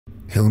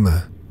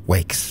Hilma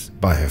wakes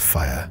by her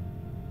fire,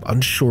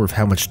 unsure of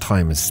how much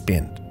time is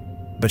spent,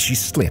 but she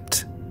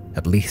slept,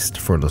 at least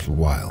for a little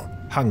while.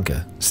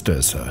 Hunger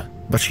stirs her,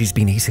 but she's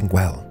been eating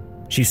well.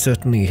 She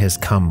certainly has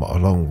come a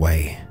long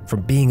way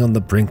from being on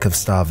the brink of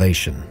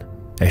starvation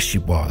as she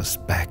was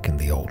back in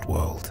the old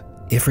world.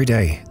 Every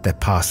day that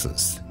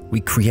passes,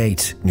 we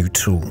create new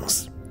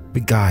tools.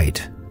 We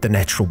guide the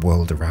natural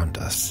world around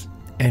us,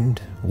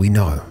 and we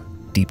know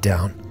deep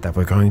down that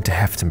we're going to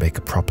have to make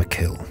a proper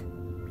kill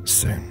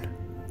soon.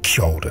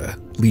 Kia ora,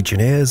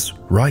 Legionnaires,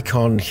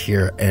 Rycon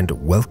here, and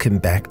welcome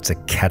back to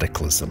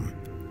Cataclysm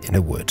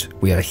Innawood.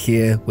 We are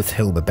here with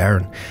Hilma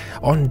Baron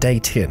on day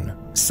 10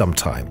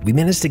 sometime. We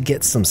managed to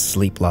get some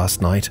sleep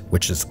last night,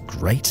 which is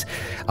great.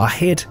 Our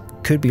head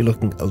could be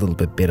looking a little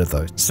bit better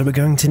though, so we're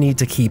going to need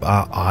to keep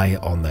our eye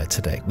on that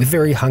today. We're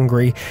very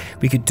hungry.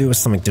 We could do with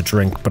something to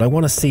drink, but I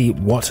want to see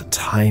what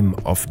time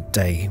of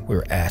day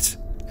we're at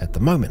the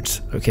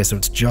moment. Okay, so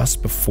it's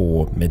just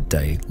before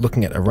midday,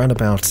 looking at around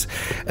about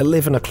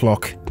 11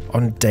 o'clock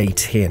on day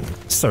 10.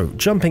 So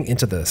jumping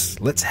into this,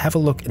 let's have a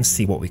look and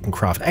see what we can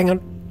craft. Hang on,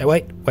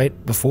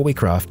 wait, before we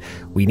craft,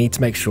 we need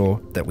to make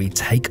sure that we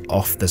take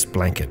off this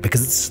blanket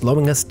because it's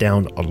slowing us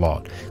down a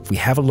lot. If we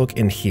have a look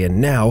in here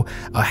now,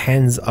 our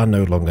hands are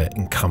no longer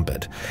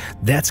encumbered.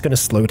 That's going to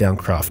slow down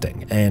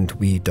crafting, and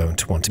we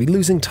don't want to be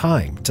losing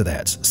time to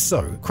that.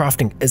 So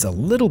crafting is a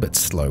little bit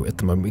slow at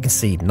the moment. We can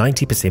see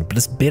 90%, but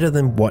it's better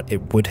than what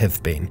it would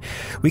have been.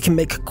 We can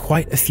make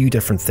quite a few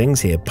different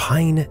things here.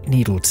 Pine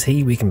needle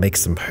tea, we can make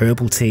some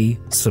herbal tea,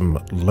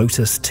 some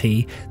lotus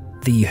tea.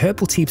 The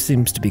herbal tea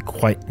seems to be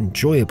quite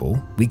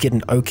enjoyable. We get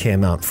an okay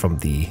amount from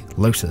the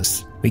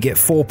lotus. We get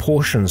 4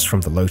 portions from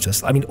the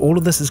lotus. I mean, all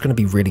of this is going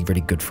to be really,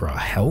 really good for our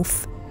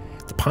health.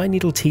 The pine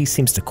needle tea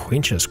seems to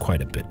quench us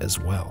quite a bit as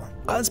well.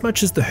 As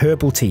much as the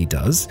herbal tea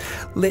does,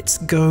 let's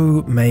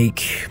go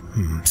make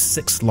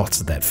 6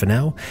 lots of that for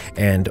now,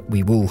 and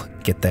we will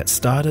get that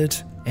started,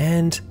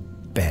 and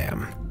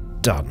bam.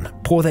 Done.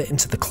 Pour that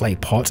into the clay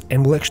pot,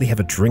 and we'll actually have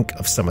a drink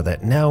of some of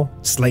that now.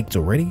 Slaked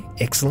already.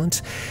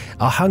 Excellent.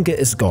 Our hunger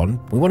is gone.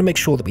 We want to make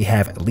sure that we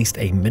have at least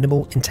a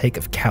minimal intake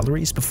of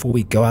calories before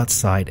we go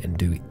outside and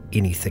do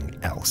anything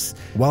else.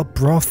 While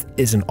broth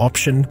is an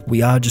option,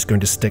 we are just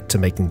going to stick to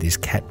making these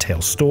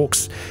cattail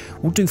stalks.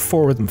 We'll do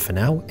 4 of them for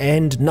now,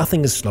 and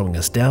nothing is slowing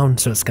us down,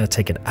 so it's going to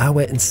take 1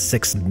 hour and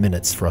 6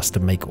 minutes for us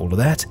to make all of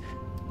that.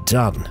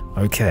 Done.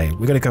 Okay,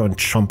 we're going to go and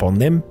chomp on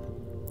them.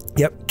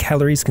 Yep,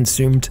 calories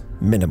consumed,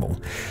 minimal.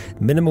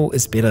 Minimal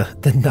is better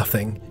than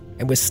nothing,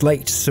 and we're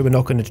slaked, so we're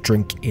not going to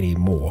drink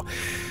anymore.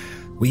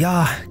 We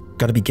are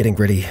going to be getting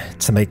ready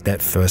to make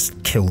that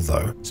first kill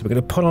though. So we're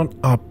going to put on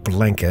our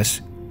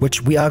blanket,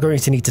 which we are going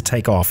to need to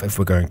take off if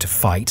we're going to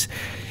fight.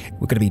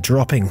 We're going to be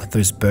dropping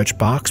those birch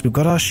barks. We've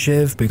got our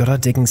shiv, we've got our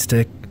digging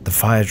stick, the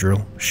fire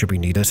drill, should we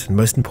need it, and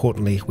most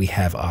importantly, we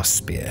have our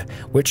spear,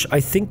 which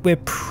I think we're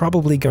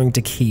probably going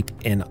to keep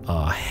in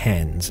our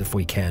hands if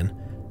we can,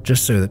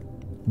 just so that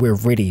we're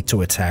ready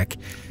to attack.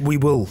 We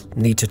will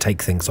need to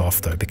take things off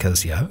though,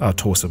 because yeah, our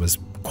torso is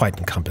quite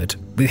encumbered.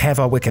 We have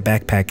our wicker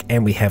backpack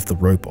and we have the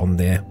rope on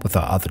there with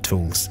our other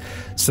tools.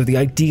 So the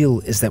ideal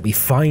is that we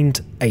find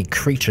a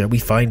creature, we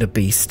find a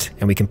beast,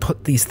 and we can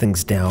put these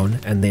things down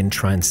and then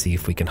try and see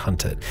if we can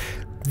hunt it.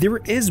 There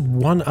is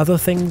one other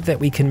thing that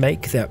we can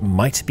make that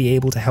might be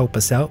able to help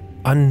us out.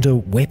 Under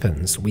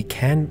weapons, we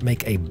can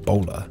make a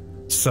bowler.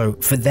 So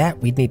for that,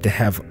 we'd need to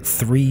have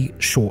 3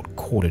 short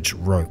cordage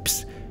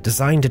ropes,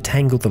 designed to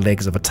tangle the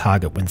legs of a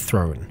target when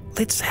thrown.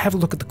 Let's have a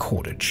look at the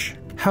cordage.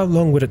 How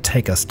long would it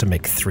take us to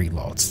make 3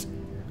 lots?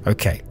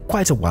 Okay,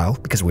 quite a while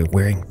because we're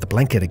wearing the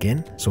blanket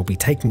again, so we'll be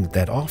taking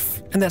that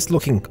off, and that's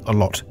looking a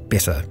lot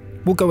better.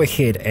 We'll go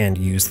ahead and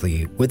use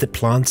the withered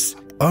plants.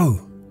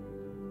 Oh,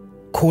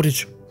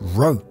 cordage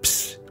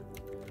ropes.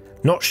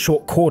 Not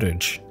short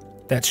cordage,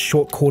 that's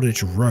short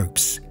cordage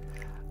ropes.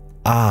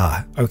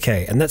 Ah,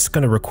 okay, and that's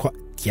going to require,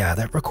 yeah,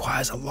 that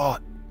requires a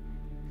lot.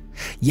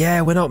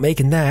 Yeah, we're not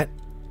making that.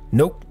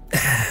 Nope.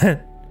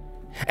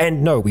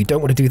 And no, we don't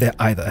want to do that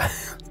either.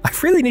 I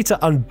really need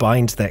to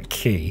unbind that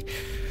key.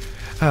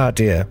 Oh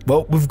dear.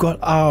 Well, we've got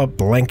our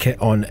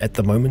blanket on at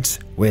the moment.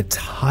 We're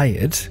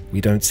tired.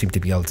 We don't seem to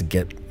be able to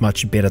get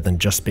much better than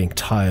just being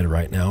tired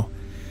right now.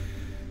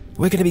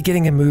 We're going to be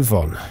getting a move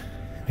on.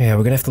 Yeah,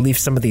 we're going to have to leave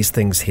some of these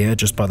things here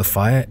just by the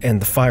fire, and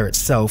the fire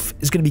itself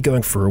is going to be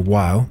going for a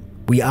while.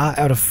 We are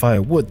out of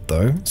firewood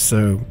though,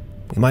 so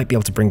we might be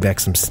able to bring back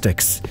some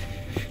sticks,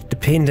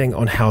 depending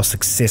on how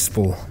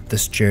successful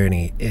this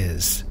journey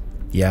is.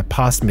 Yeah,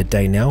 past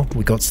midday now.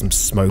 We got some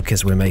smoke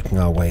as we're making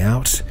our way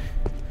out.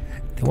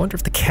 I wonder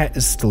if the cat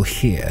is still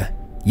here.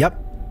 Yep,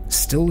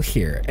 still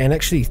here. And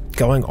actually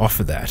going off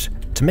of that,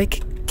 to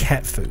make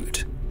cat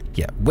food.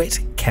 Yeah, wet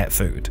cat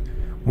food.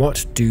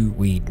 What do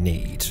we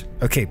need?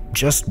 Okay,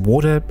 just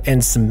water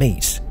and some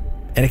meat.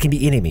 And it can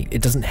be any meat.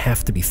 It doesn't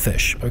have to be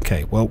fish.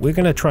 Okay, well, we're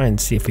going to try and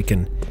see if we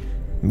can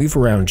move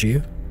around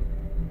you.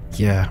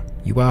 Yeah,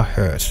 you are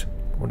hurt.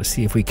 I want to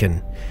see if we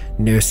can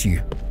nurse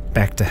you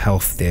back to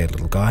health there,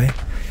 little guy.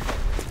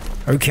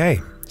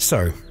 Okay,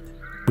 so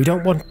we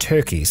don't want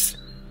turkeys.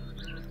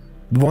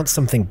 We want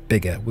something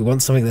bigger. We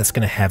want something that's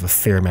going to have a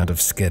fair amount of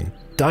skin.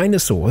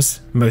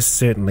 Dinosaurs most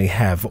certainly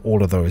have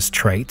all of those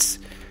traits,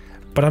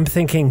 but I'm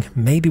thinking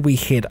maybe we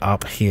head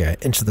up here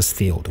into this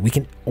field. We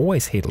can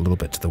always head a little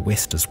bit to the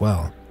west as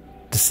well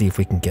to see if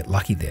we can get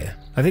lucky there.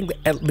 I think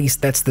at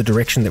least that's the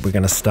direction that we're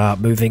going to start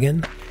moving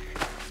in,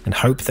 and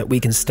hope that we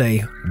can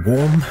stay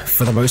warm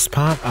for the most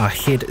part. Our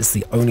head is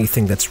the only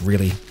thing that's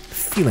really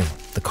feeling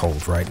the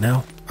cold right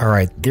now.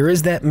 Alright, there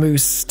is that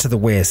moose to the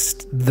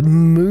west. The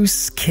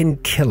moose can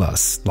kill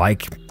us,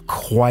 like,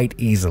 quite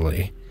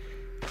easily.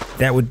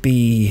 That's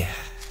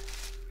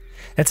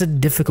a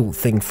difficult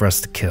thing for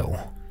us to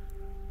kill.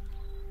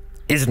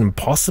 Is it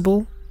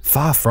impossible?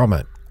 Far from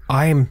it.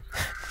 I'm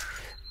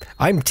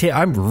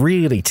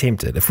really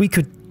tempted. If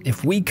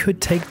we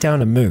could take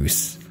down a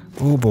moose,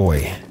 oh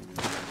boy.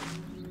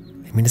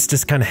 I mean, it's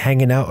just kind of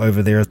hanging out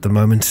over there at the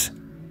moment.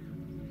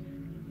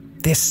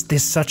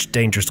 There's such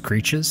dangerous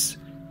creatures.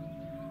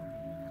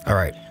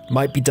 Alright,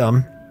 might be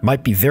dumb,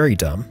 might be very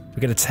dumb.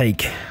 We're going to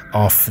take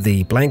off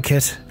the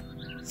blanket,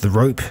 the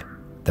rope,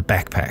 the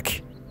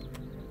backpack.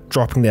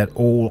 Dropping that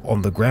all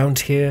on the ground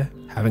here,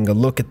 having a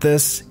look at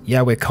this.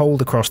 Yeah, we're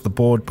cold across the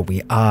board, but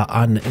we are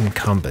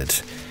unencumbered,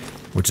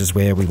 which is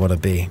where we want to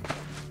be.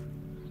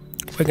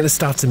 We're going to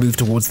start to move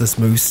towards this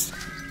moose.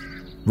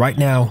 Right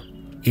now,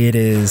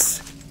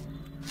 it's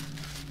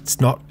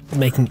not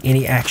making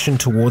any action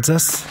towards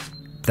us.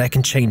 That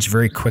can change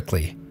very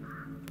quickly.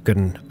 Got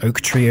an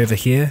oak tree over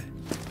here.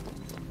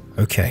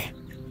 Okay.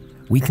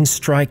 We can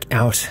strike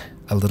out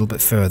a little bit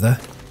further.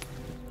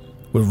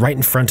 We're right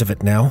in front of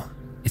it now.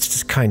 It's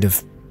just kind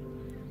of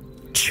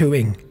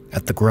chewing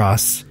at the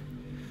grass.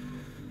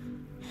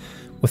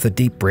 With a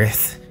deep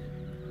breath,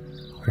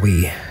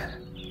 we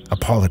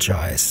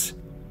apologize.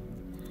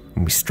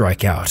 And we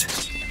strike out.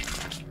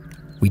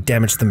 We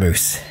damage the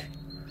moose.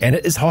 And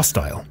it is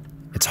hostile.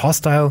 It's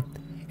hostile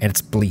and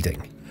it's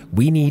bleeding.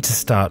 We need to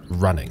start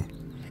running.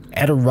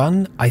 At a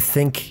run, I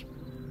think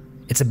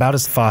it's about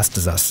as fast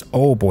as us.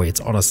 Oh boy, it's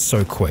on us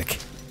so quick.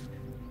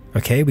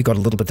 Okay, we got a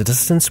little bit of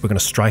distance. We're going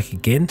to strike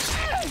again.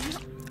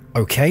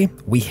 Okay,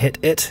 we hit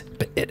it,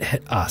 but it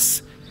hit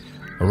us.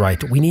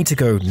 Alright, we need to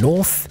go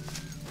north.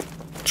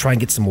 Try and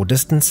get some more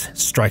distance.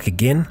 Strike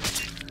again.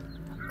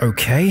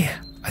 Okay,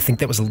 I think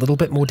that was a little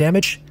bit more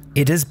damage.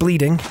 It is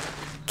bleeding.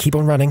 Keep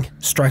on running.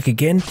 Strike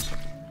again.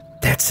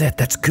 That's it.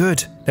 That's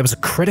good. That was a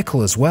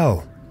critical as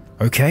well.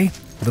 Okay,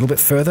 a little bit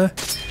further.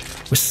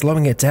 We're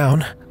slowing it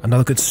down.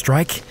 Another good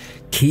strike.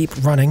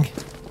 Keep running.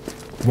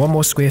 One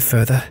more square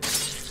further.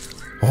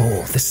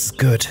 Oh, this is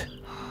good.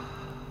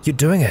 You're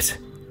doing it.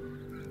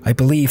 I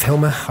believe,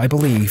 Hilma. I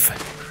believe.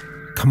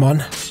 Come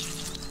on.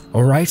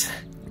 Alright.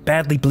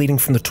 Badly bleeding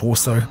from the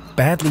torso.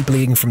 Badly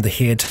bleeding from the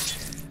head.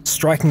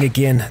 Striking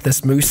again.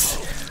 This moose.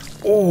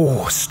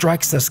 Oh,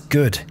 strikes us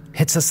good.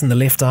 Hits us in the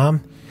left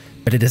arm.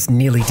 But it is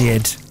nearly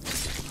dead.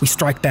 We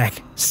strike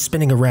back.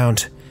 Spinning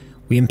around.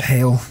 We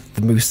impale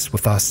the moose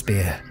with our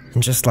spear.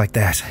 And just like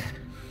that,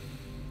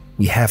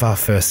 we have our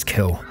first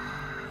kill.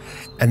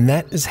 And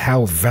that is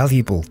how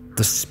valuable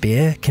the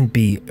spear can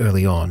be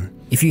early on.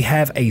 If you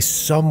have a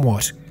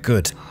somewhat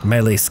good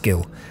melee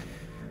skill,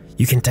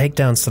 you can take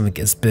down something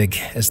as big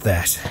as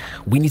that.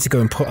 We need to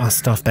go and put our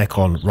stuff back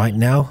on right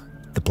now.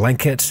 The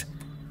blanket,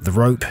 the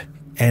rope,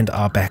 and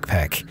our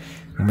backpack.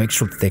 And make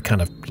sure that they're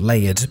kind of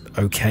layered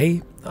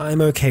okay.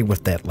 I'm okay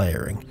with that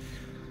layering.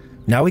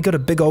 Now we got a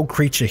big old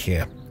creature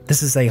here.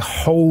 This is a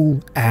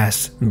whole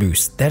ass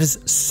moose. That is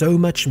so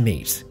much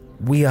meat.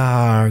 We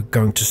are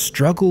going to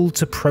struggle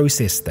to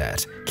process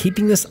that.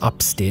 Keeping this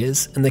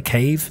upstairs in the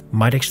cave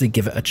might actually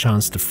give it a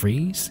chance to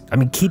freeze. I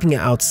mean, keeping it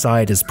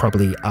outside is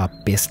probably our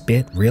best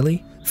bet,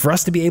 really. For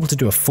us to be able to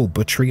do a full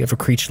butchery of a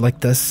creature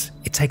like this,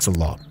 it takes a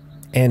lot.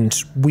 And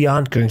we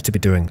aren't going to be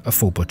doing a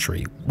full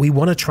butchery. We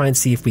want to try and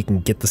see if we can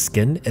get the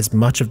skin, as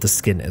much of the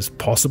skin as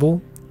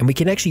possible. And we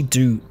can actually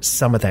do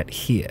some of that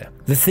here.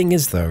 The thing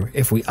is though,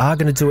 if we are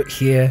going to do it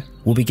here,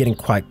 we'll be getting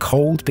quite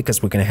cold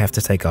because we're going to have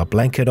to take our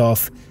blanket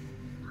off.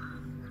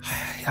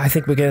 I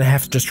think we're going to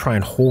have to just try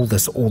and haul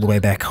this all the way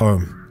back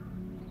home.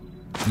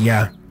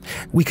 Yeah,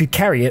 we could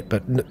carry it,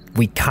 but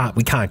we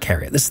can't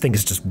carry it. This thing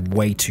is just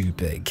way too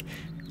big.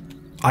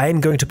 I am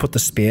going to put the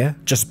spear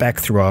just back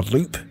through our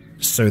loop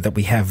so that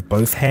we have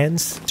both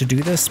hands to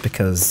do this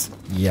because,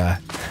 yeah,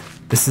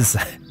 this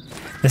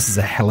is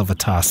a hell of a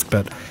task,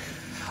 but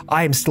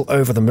I am still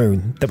over the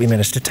moon that we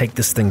managed to take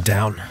this thing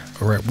down.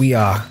 Alright, we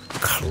are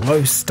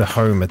close to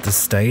home at this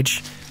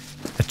stage.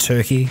 A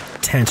turkey,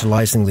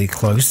 tantalizingly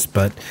close,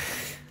 but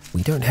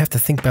we don't have to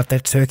think about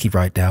that turkey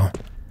right now.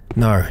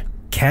 No.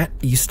 Cat,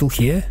 are you still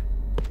here?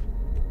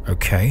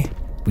 Okay.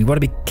 We want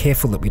to be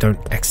careful that we don't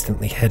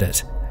accidentally hit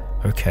it.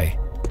 Okay.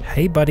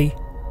 Hey, buddy.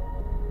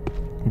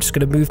 I'm just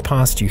going to move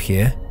past you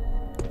here.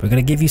 We're going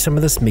to give you some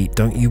of this meat.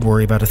 Don't you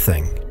worry about a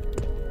thing.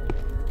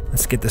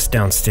 Let's get this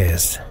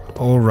downstairs.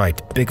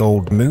 Alright, big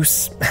old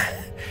moose.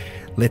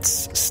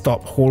 Let's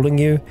stop hauling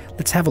you.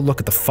 Let's have a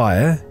look at the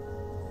fire.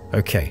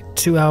 Okay,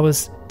 2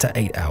 hours to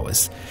 8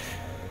 hours.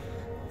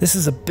 This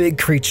is a big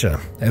creature.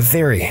 A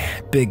very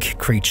big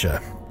creature.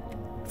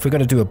 If we're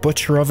going to do a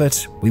butcher of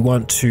it, we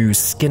want to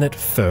skin it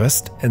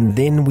first, and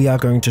then we are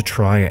going to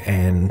try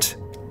and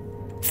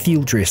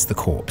field dress the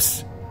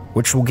corpse,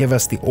 which will give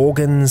us the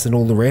organs and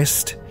all the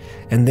rest,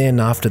 and then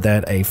after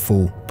that a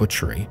full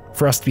butchery.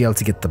 For us to be able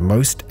to get the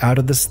most out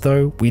of this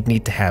though, we'd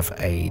need to have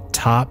a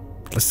tarp,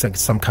 let's say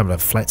some kind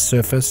of flat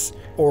surface,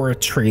 or a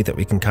tree that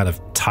we can kind of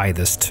tie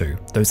this to.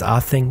 Those are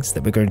things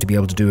that we're going to be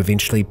able to do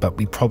eventually, but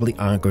we probably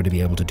aren't going to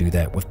be able to do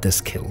that with this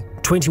kill.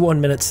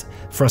 21 minutes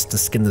for us to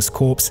skin this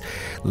corpse.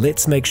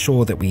 Let's make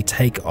sure that we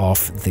take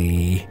off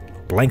the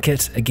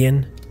blanket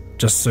again,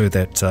 just so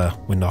that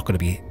we're not going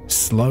to be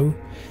slow.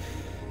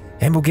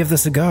 And we'll give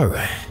this a go.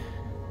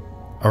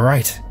 All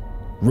right,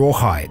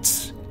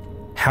 rawhides.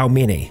 How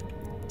many?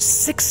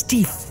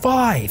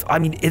 65. I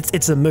mean,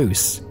 it's a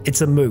moose.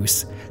 It's a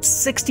moose.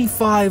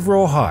 65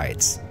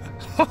 rawhides.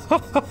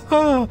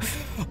 Oh,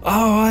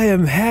 I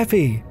am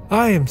happy.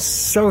 I am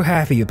so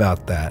happy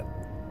about that.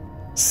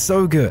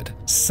 So good.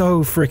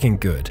 So freaking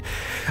good.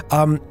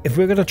 If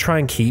we're going to try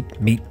and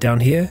keep meat down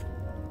here,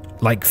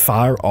 like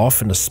far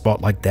off in a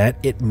spot like that,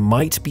 it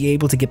might be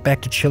able to get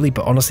back to Chile,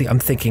 but honestly, I'm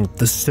thinking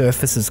the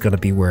surface is going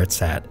to be where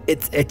it's at.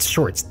 It's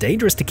sure, it's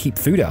dangerous to keep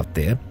food out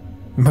there.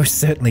 Most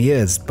certainly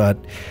is, but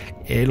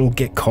it'll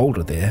get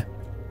colder there.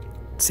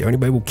 It's the only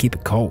way we'll keep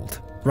it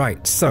cold.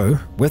 Right, so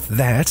with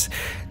that,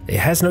 it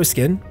has no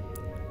skin,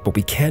 but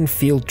we can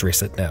field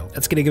dress it now.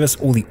 That's going to give us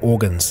all the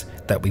organs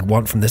that we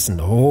want from this, and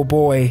oh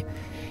boy,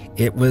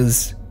 it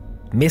was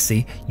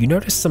messy. You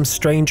notice some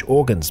strange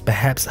organs,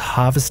 perhaps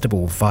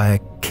harvestable via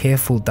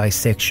careful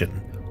dissection.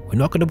 We're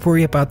not going to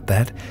worry about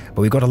that,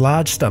 but we've got a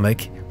large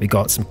stomach, we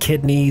got some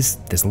kidneys,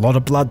 there's a lot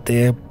of blood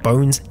there,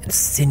 bones, and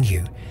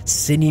sinew.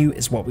 Sinew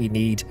is what we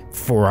need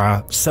for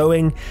our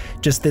sewing.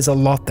 Just there's a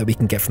lot that we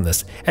can get from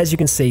this. As you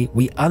can see,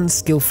 we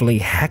unskillfully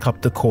hack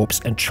up the corpse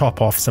and chop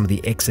off some of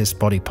the excess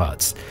body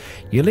parts.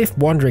 You're left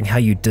wondering how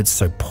you did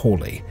so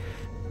poorly.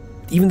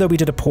 Even though we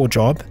did a poor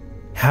job,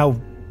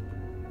 how...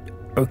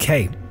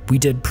 Okay, we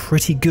did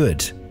pretty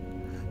good.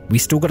 We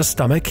still got a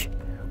stomach.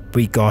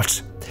 We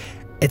got...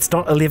 It's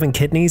not 11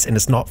 kidneys and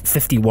it's not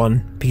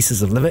 51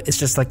 pieces of liver. It's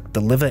just like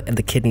the liver and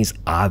the kidneys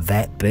are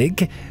that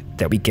big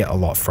that we get a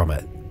lot from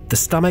it. The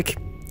stomach,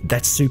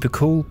 that's super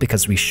cool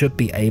because we should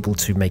be able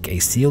to make a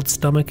sealed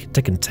stomach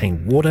to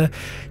contain water.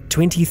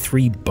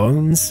 23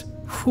 bones.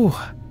 Whew.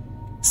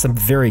 Some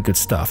very good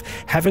stuff.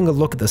 Having a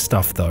look at the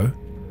stuff though,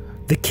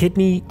 the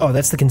kidney, oh,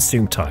 that's the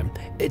consume time.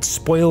 It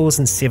spoils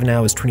in 7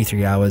 hours,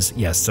 23 hours.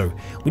 Yeah, so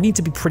we need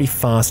to be pretty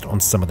fast on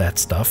some of that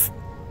stuff.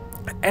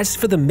 As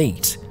for the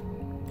meat,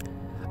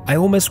 I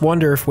almost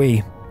wonder if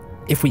we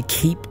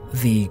keep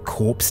the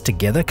corpse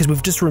together, because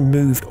we've just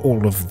removed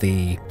all of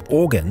the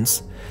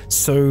organs,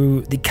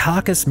 so the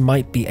carcass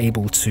might be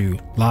able to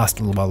last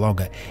a little while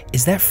longer.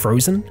 Is that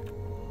frozen?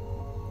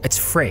 It's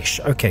fresh.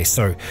 Okay,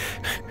 so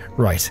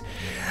right.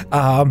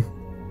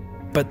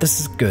 But this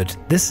is good.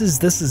 This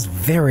is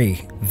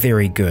very,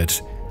 very good.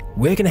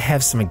 We're gonna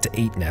have something to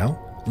eat now.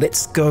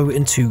 Let's go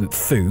into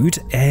food,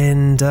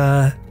 and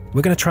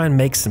we're gonna try and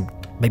make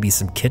maybe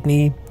some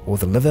kidney or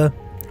the liver.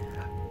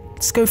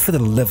 Let's go for the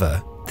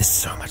liver. There's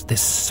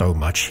so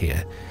much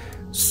here.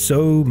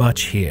 So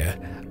much here.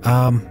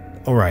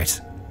 Alright.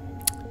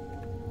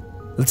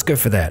 Let's go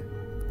for that.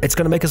 It's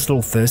going to make us a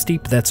little thirsty,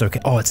 but that's okay.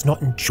 Oh, it's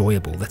not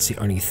enjoyable. That's the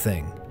only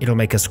thing. It'll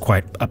make us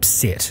quite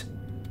upset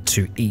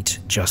to eat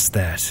just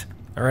that.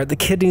 Alright, the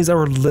kidneys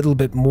are a little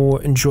bit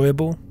more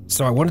enjoyable.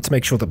 So I wanted to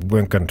make sure that we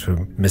weren't going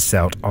to miss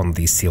out on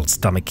the sealed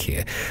stomach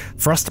here.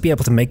 For us to be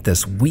able to make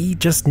this, we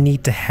just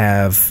need to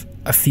have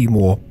a few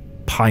more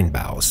pine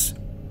boughs.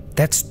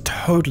 That's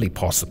totally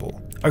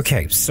possible.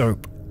 Okay, so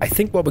I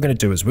think what we're going to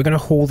do is we're going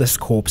to haul this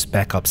corpse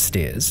back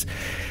upstairs.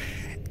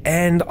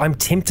 And I'm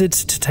tempted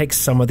to take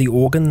some of the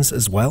organs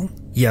as well.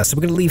 Yeah, so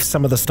we're going to leave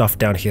some of the stuff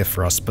down here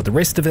for us, but the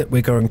rest of it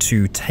we're going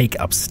to take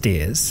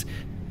upstairs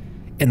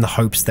in the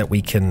hopes that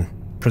we can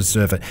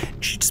preserve it.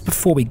 Just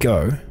before we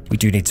go, we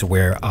do need to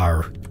wear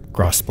our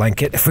grass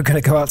blanket if we're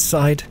going to go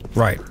outside.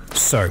 Right,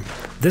 so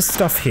this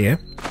stuff here,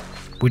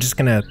 we're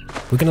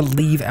gonna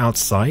leave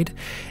outside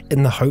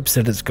in the hopes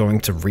that it's going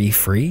to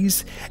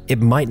refreeze. It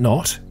might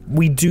not.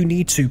 We do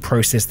need to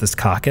process this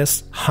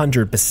carcass,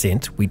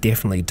 100%, we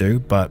definitely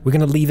do, but we're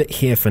gonna leave it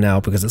here for now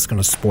because it's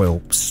gonna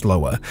spoil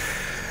slower.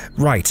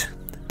 Right,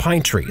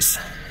 pine trees.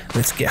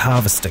 Let's get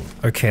harvesting.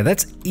 Okay,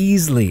 that's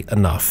easily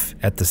enough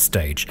at this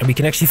stage, and we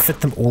can actually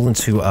fit them all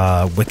into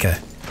our wicker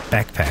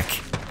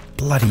backpack.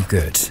 Bloody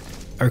good.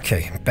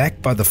 Okay, back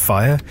by the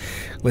fire,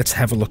 let's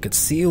have a look at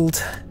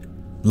sealed.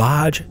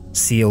 Large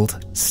sealed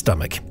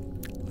stomach.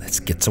 Let's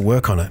get to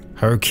work on it.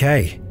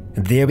 Okay,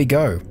 there we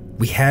go.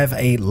 We have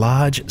a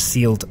large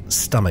sealed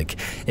stomach.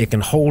 It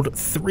can hold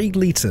 3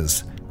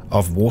 liters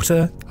of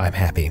water. I'm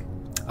happy.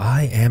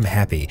 I am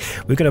happy.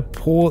 We're going to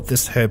pour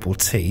this herbal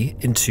tea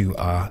into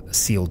our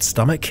sealed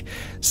stomach,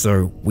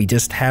 so we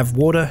just have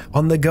water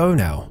on the go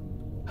now.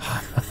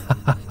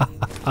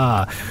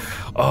 Oh,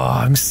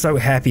 I'm so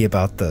happy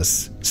about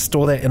this.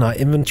 Store that in our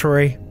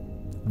inventory.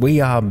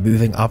 We are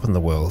moving up in the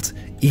world.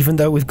 Even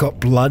though we've got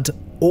blood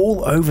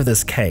all over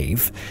this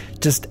cave,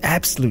 just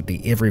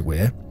absolutely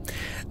everywhere.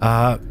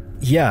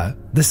 Yeah,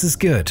 this is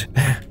good.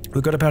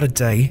 We've got about a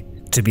day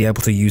to be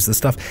able to use this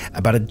stuff,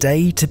 about a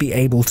day to be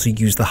able to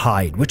use the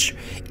hide, which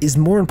is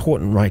more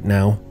important right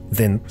now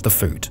than the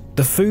food.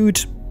 The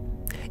food,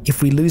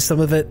 if we lose some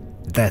of it,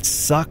 that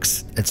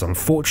sucks, it's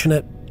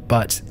unfortunate,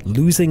 but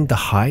losing the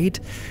hide,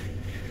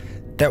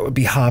 that would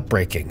be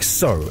heartbreaking.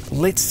 So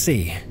let's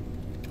see,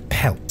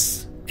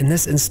 pelts. In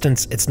this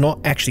instance, it's not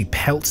actually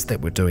pelts that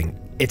we're doing,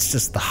 it's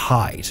just the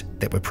hide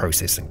that we're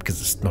processing,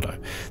 because it's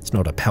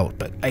not a pelt,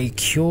 but a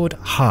cured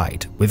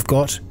hide. We've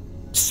got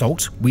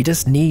salt. We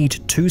just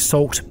need 2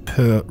 salt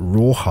per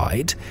raw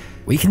hide.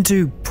 We can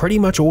do pretty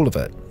much all of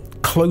it.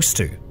 Close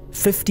to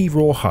 50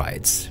 raw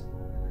hides.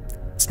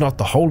 It's not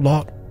the whole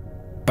lot,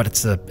 but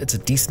it's a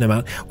decent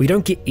amount. We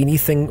don't get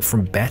anything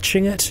from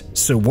batching it,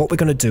 so what we're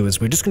going to do is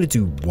we're just going to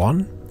do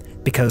 1,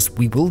 because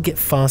we will get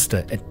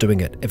faster at doing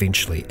it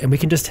eventually, and we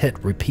can just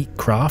hit repeat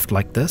craft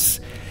like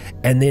this,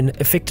 and then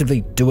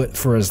effectively do it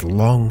for as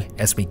long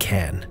as we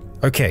can.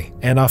 Okay,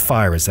 and our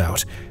fire is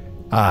out.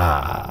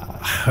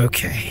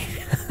 Okay.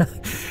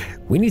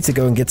 We need to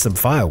go and get some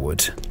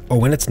firewood. Oh,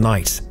 when it's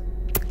night.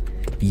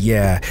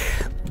 Yeah,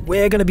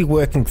 we're going to be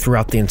working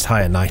throughout the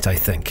entire night, I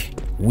think.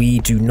 We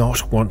do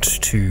not want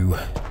to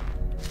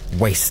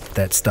waste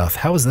that stuff.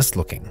 How is this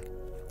looking?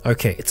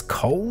 Okay, it's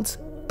cold,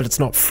 but it's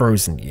not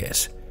frozen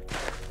yet.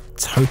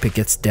 Let's hope it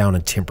gets down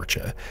in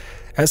temperature.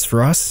 As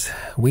for us,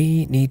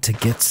 we need to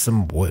get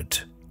some wood.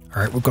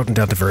 Alright, we've gotten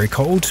down to very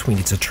cold. We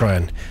need to try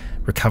and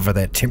recover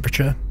that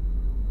temperature.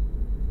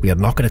 We are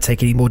not going to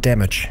take any more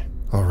damage.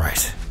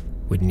 Alright,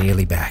 we're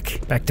nearly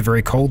back. Back to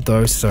very cold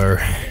though, so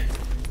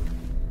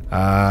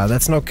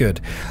that's not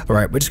good.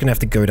 Alright, we're just going to have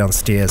to go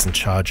downstairs and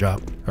charge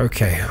up.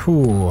 Okay,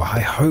 whew,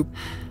 I hope...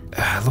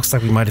 looks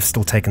like we might have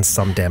still taken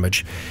some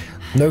damage.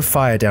 No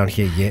fire down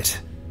here yet,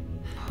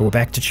 but we're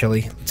back to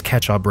chilly. Let's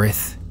catch our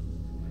breath.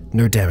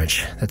 No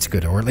damage, that's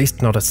good, or at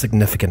least not a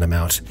significant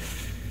amount.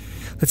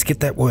 Let's get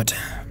that wood.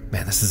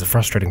 Man, this is a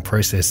frustrating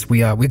process.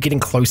 We're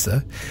getting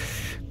closer,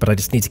 but I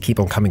just need to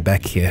keep on coming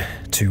back here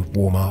to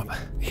warm up.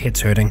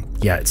 Head's hurting.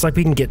 Yeah, it's like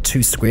we can get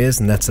 2 squares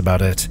and that's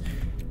about it.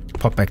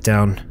 Pop back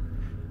down.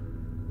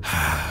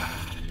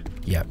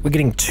 Yeah, we're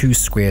getting 2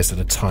 squares at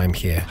a time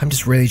here. I'm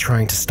just really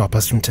trying to stop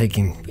us from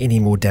taking any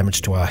more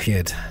damage to our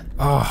head.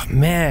 Oh,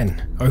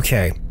 man.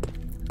 Okay.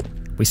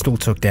 We still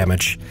took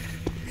damage.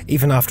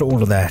 Even after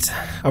all of that,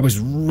 I was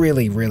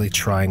really, really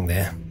trying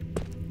there.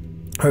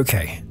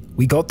 Okay,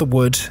 we got the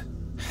wood.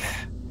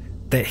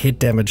 That head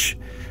damage,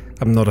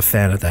 I'm not a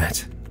fan of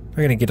that.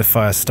 We're going to get a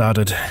fire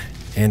started,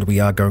 and we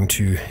are going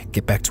to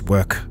get back to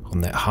work on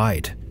that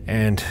hide.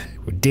 And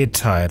we're dead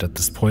tired at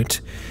this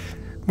point.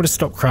 I'm going to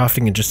stop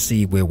crafting and just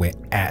see where we're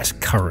at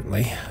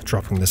currently.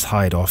 Dropping this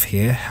hide off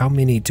here. How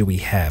many do we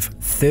have?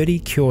 30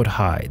 cured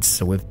hides,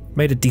 so we've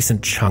made a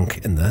decent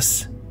chunk in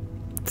this.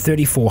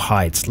 34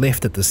 hides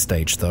left at this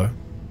stage though.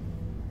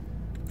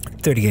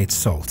 38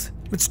 salt.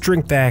 Let's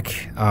drink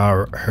back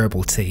our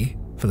herbal tea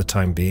for the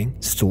time being.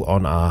 Still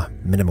on our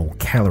minimal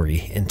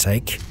calorie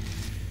intake.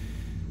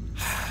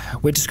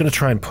 We're just going to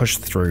try and push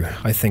through,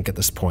 I think, at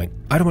this point.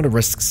 I don't want to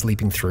risk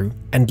sleeping through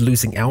and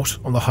losing out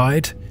on the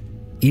hide,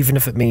 even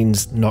if it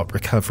means not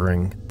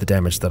recovering the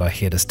damage that our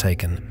head has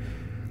taken.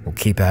 We'll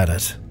keep at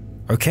it.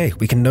 Okay,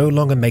 we can no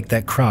longer make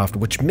that craft,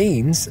 which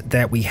means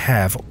that we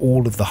have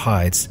all of the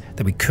hides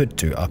that we could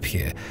do up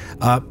here.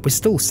 We're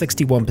still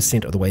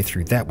 61% of the way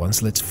through that one,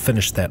 so let's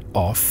finish that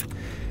off.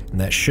 And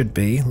that should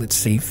be, let's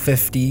see,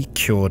 50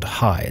 cured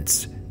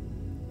hides.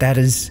 That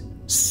is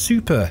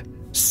super,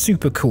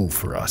 super cool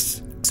for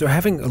us. So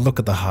having a look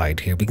at the hide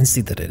here, we can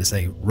see that it is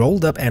a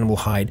rolled up animal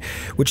hide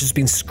which has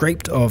been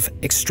scraped of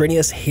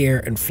extraneous hair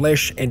and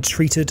flesh and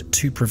treated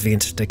to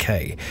prevent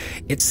decay.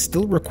 It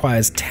still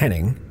requires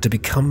tanning to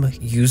become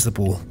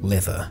usable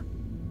leather.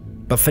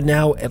 But for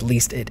now, at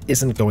least it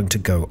isn't going to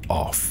go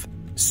off.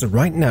 So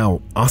right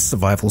now, our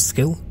survival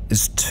skill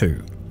is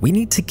 2. We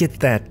need to get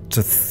that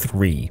to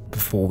 3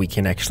 before we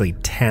can actually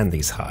tan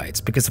these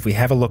hides, because if we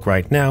have a look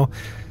right now,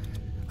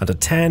 under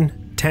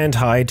tanned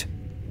hide,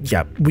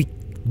 yeah,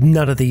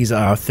 none of these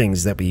are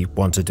things that we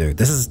want to do.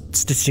 This is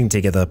stitching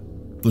together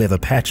leather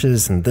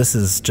patches, and this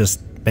is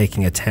just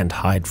making a tanned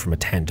hide from a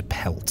tanned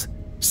pelt.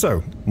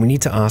 So, we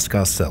need to ask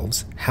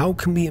ourselves, how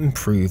can we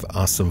improve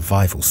our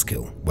survival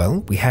skill? Well,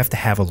 we have to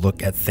have a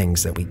look at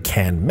things that we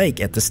can make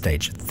at this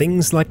stage.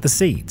 Things like the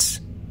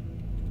seeds.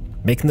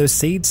 Making those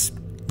seeds,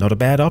 not a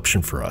bad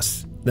option for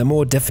us. The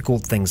more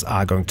difficult things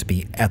are going to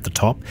be at the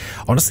top.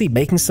 Honestly,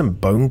 making some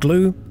bone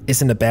glue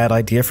isn't a bad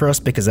idea for us,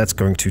 because that's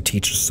going to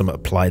teach us some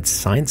applied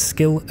science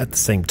skill at the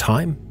same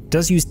time. It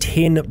does use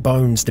 10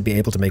 bones to be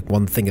able to make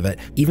one thing of it.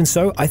 Even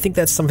so, I think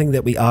that's something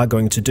that we are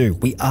going to do.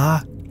 We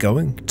are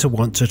going to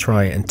want to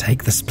try and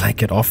take this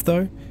blanket off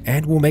though,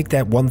 and we'll make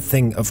that one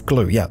thing of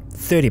glue. Yeah,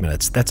 30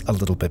 minutes, that's a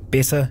little bit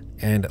better,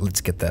 and let's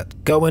get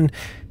that going.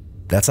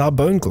 That's our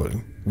bone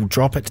glue. We'll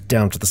drop it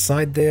down to the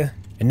side there.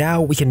 And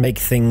now we can make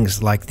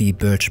things like the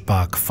birch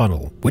bark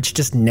funnel, which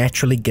just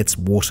naturally gets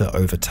water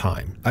over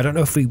time. I don't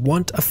know if we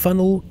want a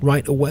funnel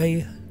right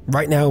away,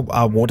 Right now,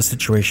 our water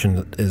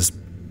situation is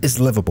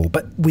livable,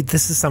 but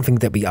this is something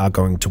that we are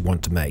going to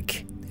want to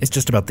make. It's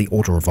just about the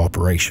order of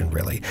operation,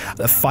 really.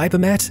 The fiber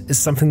mat is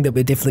something that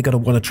we're definitely going to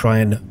want to try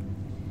and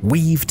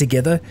weave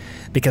together,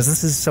 because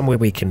this is somewhere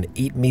we can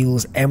eat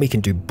meals and we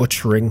can do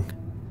butchering.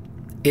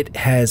 It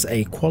has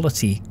a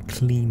quality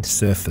clean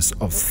surface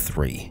of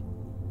 3.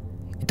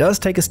 It does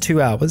take us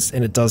 2 hours,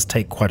 and it does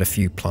take quite a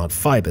few plant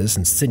fibers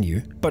and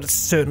sinew, but it's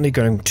certainly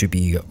going to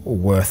be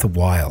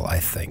worthwhile, I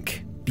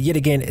think. But yet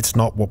again, it's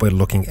not what we're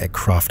looking at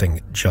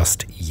crafting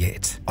just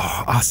yet.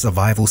 Oh, our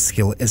survival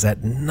skill is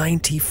at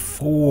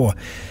 94.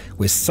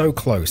 We're so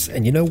close,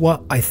 and you know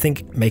what? I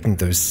think making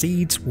those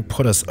seeds will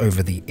put us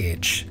over the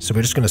edge. So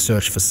we're just going to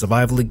search for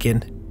survival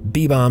again.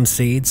 Bee balm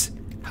seeds.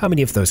 How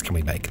many of those can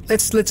we make?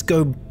 Let's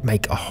go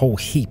make a whole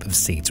heap of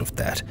seeds with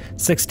that.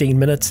 16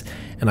 minutes,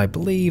 and I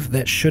believe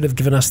that should have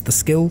given us the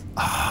skill.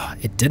 Ah,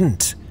 it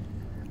didn't.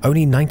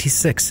 Only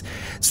 96,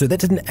 so that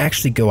didn't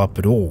actually go up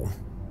at all.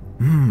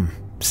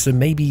 So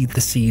maybe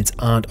the seeds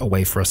aren't a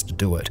way for us to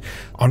do it.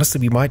 Honestly,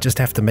 we might just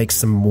have to make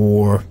some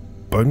more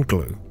bone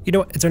glue. You know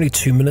what? It's only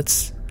 2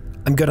 minutes.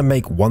 I'm going to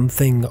make one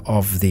thing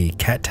of the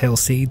cattail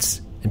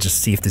seeds and just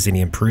see if there's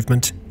any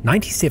improvement.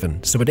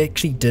 97, so it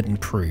actually did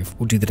improve.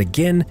 We'll do that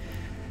again.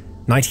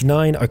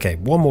 99, okay,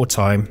 one more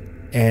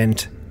time,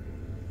 and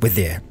we're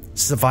there.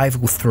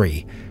 Survival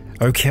 3,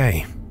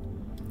 okay.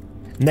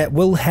 And that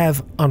will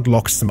have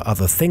unlocked some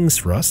other things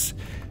for us.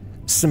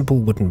 Simple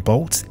wooden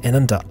bolt, and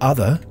under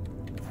other,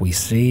 we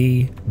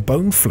see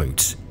bone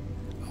flute.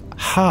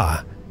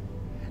 Ha!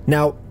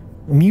 Now,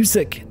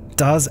 music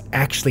does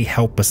actually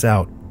help us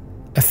out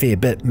a fair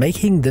bit.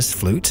 Making this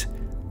flute,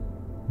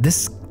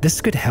 this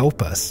could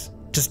help us.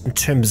 Just in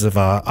terms of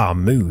our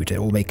mood, it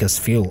will make us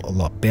feel a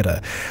lot better.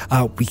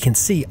 We can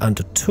see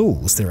under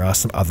tools there are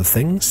some other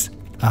things.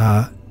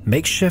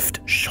 Makeshift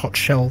shot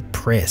shell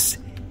press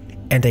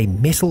and a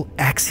metal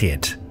axe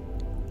head.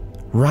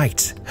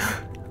 Right.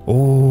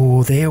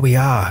 Oh, there we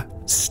are.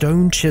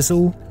 Stone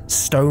chisel,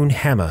 stone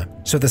hammer.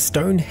 So the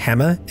stone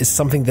hammer is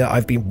something that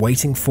I've been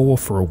waiting for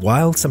a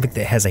while, something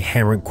that has a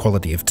hammering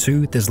quality of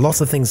 2. There's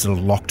lots of things that are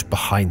locked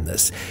behind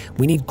this.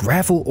 We need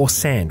gravel or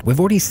sand.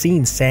 We've already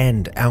seen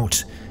sand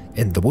out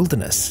in the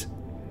wilderness,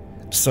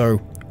 so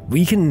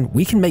we can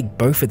make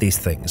both of these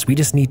things. We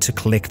just need to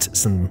collect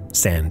some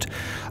sand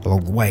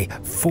along the way.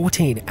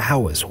 14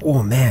 hours,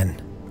 oh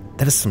man,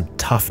 that is some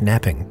tough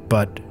napping,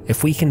 but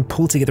if we can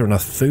pull together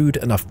enough food,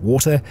 enough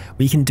water,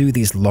 we can do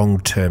these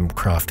long-term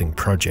crafting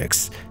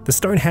projects. The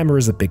stone hammer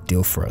is a big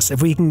deal for us.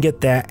 If we can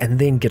get that and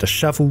then get a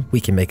shovel,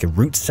 we can make a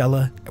root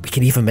cellar. We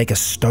can even make a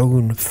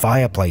stone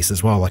fireplace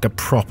as well, like a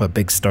proper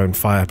big stone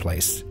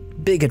fireplace.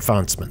 Big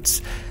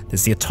advancements.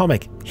 There's the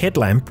atomic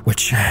headlamp,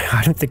 which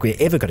I don't think we're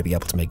ever going to be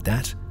able to make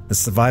that. The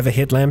survivor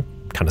headlamp,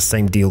 kind of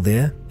same deal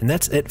there. And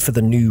that's it for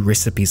the new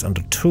recipes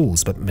under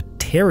tools, but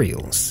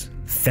materials.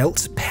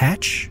 Felt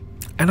patch,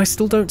 and I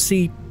still don't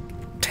see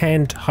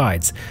tanned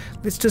hides.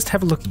 Let's just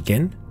have a look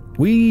again.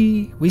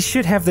 We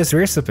should have this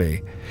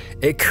recipe.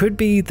 It could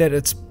be that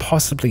it's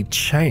possibly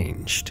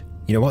changed.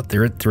 You know what?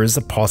 There is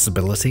a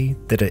possibility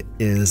that it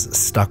is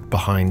stuck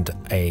behind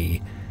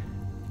a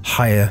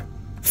higher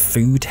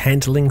food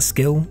handling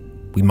skill.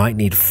 We might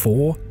need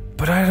 4,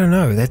 but I don't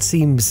know, that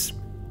seems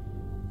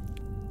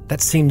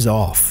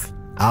off.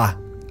 Ah,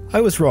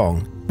 I was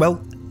wrong.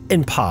 Well,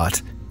 in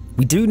part,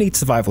 we do need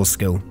survival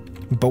skill,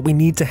 but we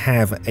need to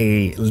have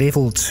a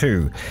level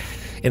 2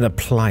 in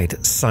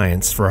applied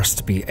science for us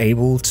to be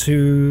able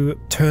to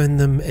turn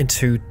them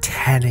into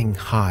tanning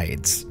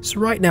hides.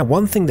 So right now,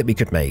 one thing that we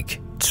could make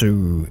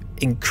to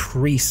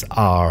increase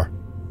our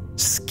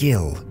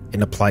skill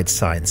in applied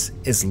science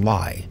is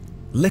lye.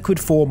 Liquid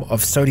form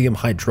of sodium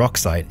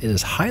hydroxide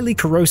is highly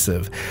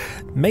corrosive,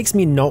 makes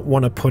me not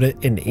want to put it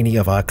in any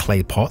of our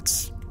clay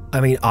pots. I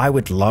mean, I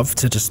would love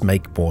to just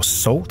make more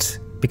salt,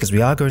 because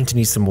we are going to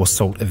need some more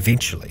salt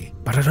eventually,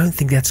 but I don't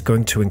think that's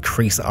going to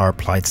increase our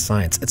applied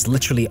science. It's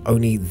literally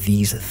only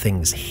these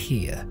things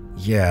here.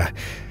 Yeah,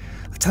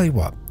 I'll tell you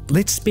what,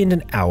 let's spend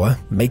an hour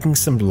making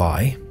some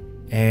lye,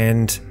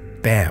 and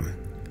bam,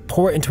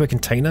 pour it into a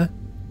container.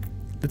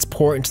 Let's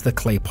pour it into the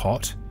clay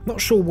pot. Not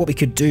sure what we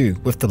could do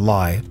with the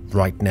lye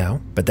right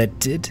now, but that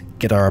did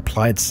get our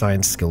applied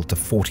science skill to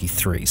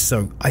 43,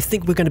 so I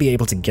think we're going to be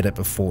able to get it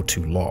before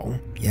too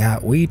long. Yeah,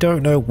 we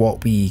don't know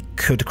what we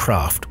could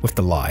craft with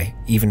the lye,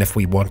 even if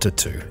we wanted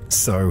to.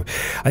 So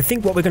I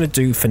think what we're going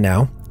to do for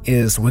now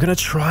is we're going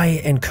to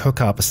try and cook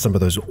up some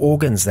of those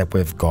organs that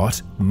we've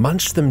got,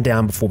 munch them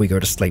down before we go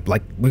to sleep.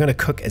 Like, we're going to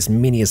cook as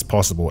many as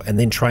possible and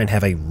then try and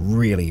have a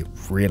really,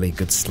 really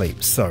good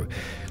sleep. So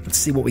let's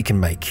see what we can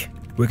make.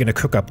 We're going to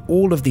cook up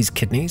all of these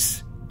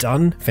kidneys.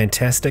 Done.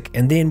 Fantastic.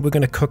 And then we're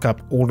going to cook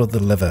up all of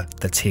the liver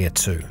that's here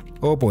too.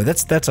 Oh boy,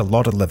 that's a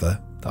lot of liver.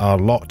 A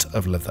lot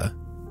of liver.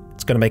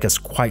 It's going to make us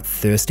quite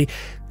thirsty.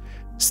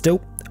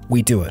 Still,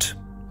 we do it.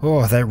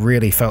 Oh, that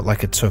really felt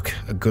like it took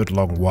a good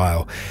long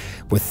while.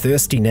 We're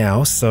thirsty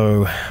now,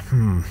 so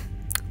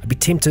I'd be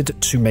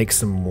tempted to make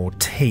some more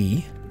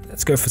tea.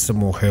 Let's go for some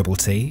more herbal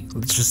tea.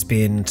 Let's just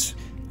spend...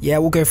 Yeah,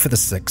 we'll go for the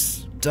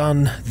 6.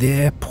 done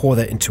there. Pour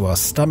that into our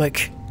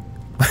stomach.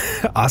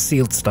 Our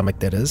sealed stomach,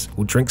 that is.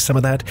 We'll drink some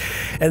of that.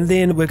 And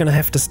then we're going to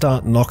have to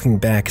start knocking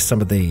back some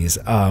of these.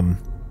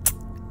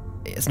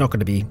 It's not going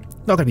to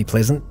be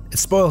pleasant. It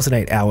spoils in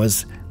 8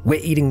 hours. We're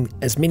eating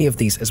as many of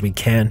these as we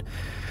can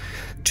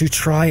to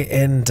try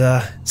and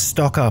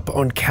stock up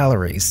on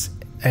calories.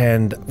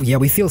 And yeah,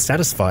 we feel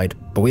satisfied,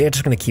 but we are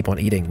just going to keep on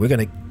eating. We're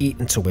going to eat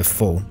until we're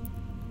full.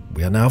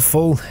 We are now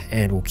full,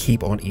 and we'll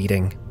keep on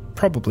eating,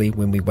 probably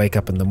when we wake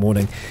up in the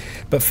morning.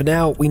 But for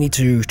now, we need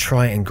to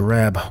try and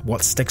grab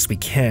what sticks we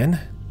can,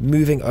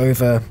 moving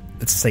over,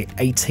 let's say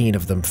 18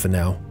 of them for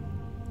now.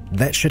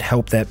 That should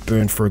help that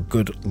burn for a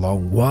good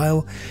long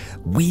while.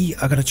 We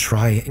are going to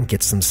try and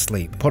get some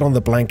sleep. Put on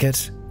the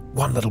blanket,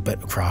 one little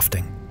bit of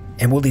crafting.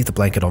 And we'll leave the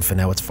blanket on for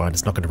now, it's fine,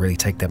 it's not going to really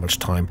take that much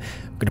time.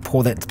 I'm going to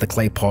pour that into the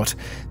clay pot,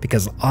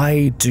 because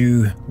I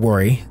do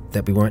worry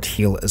that we won't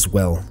heal as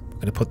well. I'm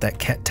going to put that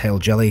cattail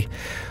jelly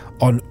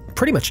on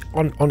pretty much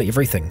on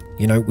everything.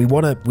 You know, we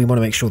want to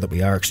make sure that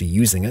we are actually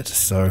using it,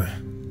 so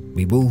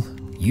we will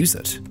use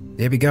it.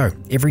 There we go.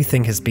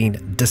 Everything has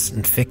been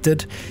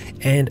disinfected,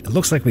 and it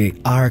looks like we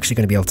are actually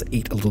going to be able to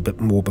eat a little bit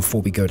more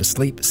before we go to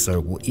sleep, so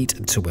we'll eat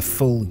until we're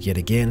full yet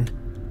again.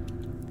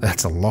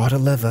 That's a lot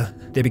of liver.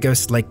 There we go,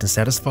 slaked and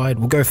satisfied.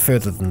 We'll go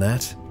further than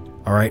that.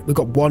 Alright, we've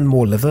got one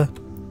more liver.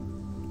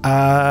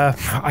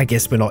 I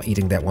guess we're not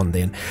eating that one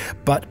then.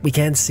 But we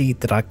can see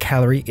that our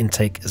calorie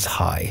intake is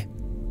high.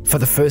 For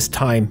the first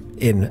time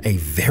in a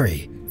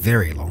very,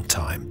 very long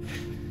time.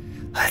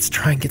 Let's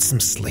try and get some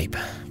sleep.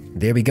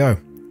 There we go.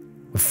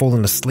 We've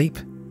fallen asleep.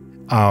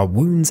 Our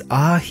wounds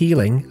are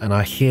healing, and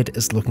our head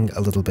is looking a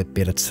little bit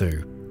better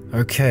too.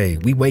 Okay,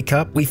 we wake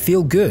up, we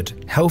feel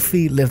good.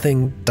 Healthy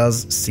living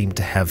does seem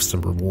to have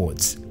some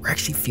rewards. We're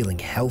actually feeling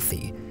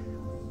healthy.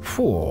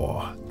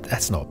 Whew,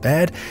 that's not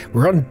bad.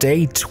 We're on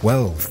day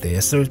 12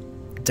 there, so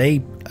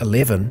day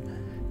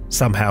 11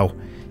 somehow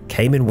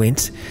came and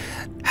went.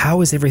 How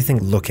is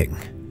everything looking?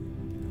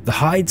 The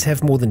hides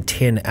have more than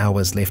 10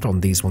 hours left on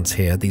these ones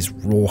here, these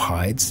raw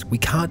hides. We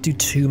can't do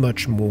too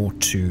much more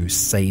to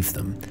save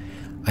them.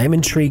 I am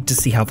intrigued to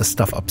see how the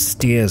stuff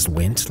upstairs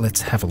went.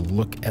 Let's have a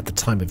look at the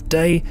time of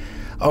day.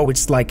 Oh,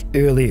 it's like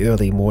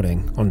early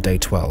morning on day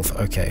 12.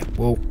 Okay,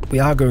 well, we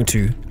are going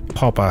to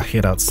pop our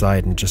head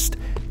outside and just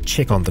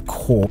check on the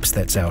corpse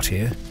that's out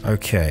here.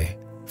 Okay,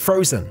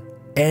 frozen,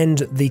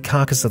 and the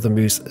carcass of the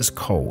moose is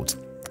cold.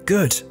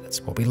 Good,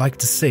 that's what we like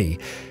to see.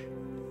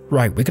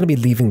 Right, we're going to be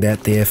leaving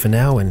that there for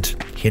now and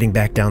heading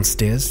back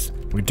downstairs.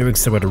 We're doing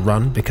so at a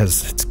run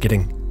because it's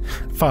getting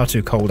far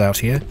too cold out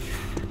here.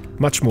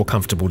 Much more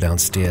comfortable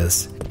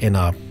downstairs in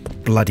our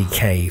bloody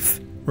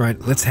cave. Right,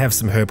 let's have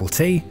some herbal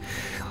tea.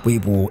 We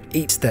will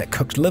eat that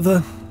cooked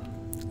liver.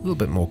 A little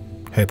bit more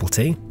herbal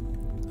tea.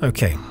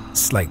 Okay,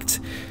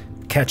 slaked.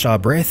 Catch our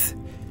breath.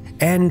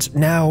 And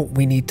now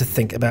we need to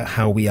think about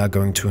how we are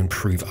going to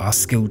improve our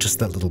skill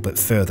just a little bit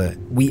further.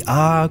 We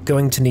are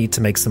going to need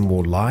to make some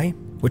more lye,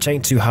 which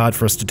ain't too hard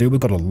for us to do. We've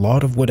got a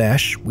lot of wood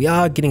ash. We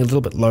are getting a little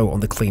bit low on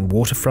the clean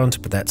water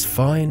front, but that's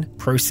fine.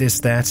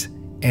 Process that,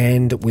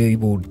 and we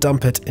will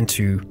dump it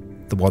into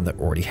the one that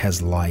already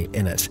has lye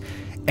in it.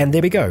 And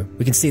there we go.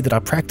 We can see that our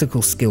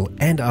practical skill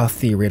and our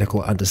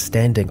theoretical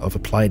understanding of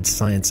applied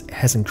science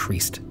has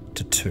increased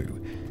to 2.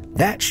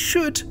 That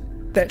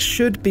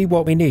should be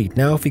what we need.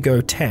 Now if we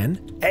go tan,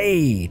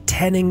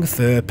 tanning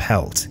fur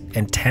pelt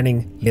and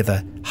tanning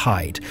leather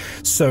hide.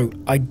 So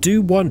I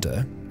do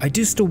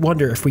still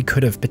wonder if we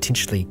could have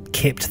potentially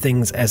kept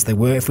things as they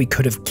were, if we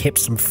could have kept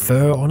some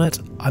fur on it.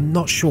 I'm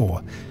not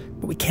sure,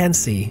 but we can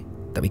see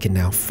that we can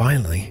now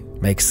finally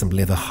make some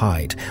leather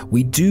hide.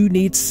 We do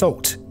need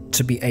salt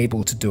to be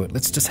able to do it.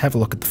 Let's just have a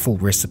look at the full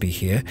recipe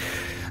here.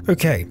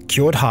 Okay,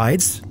 cured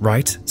hides,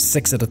 right,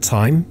 6 at a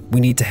time. We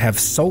need to have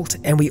salt,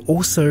 and we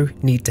also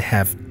need to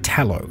have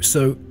tallow.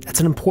 So that's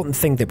an important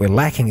thing that we're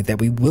lacking, that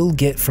we will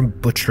get from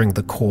butchering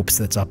the corpse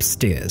that's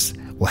upstairs.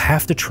 We'll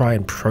have to try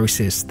and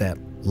process that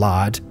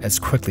lard as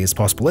quickly as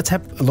possible. Let's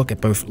have a look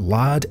at both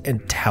lard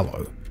and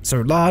tallow.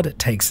 So lard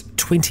takes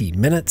 20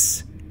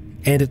 minutes,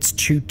 and it's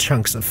 2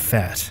 chunks of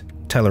fat.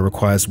 Tallow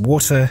requires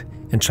water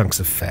and chunks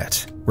of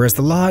fat. Whereas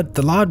the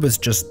lard was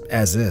just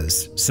as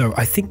is. So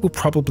I think we'll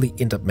probably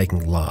end up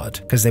making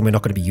lard, because then we're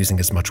not going to be using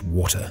as much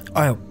water.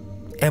 Oh,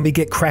 and we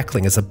get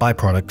crackling as a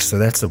byproduct, so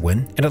that's a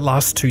win. And it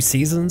lasts 2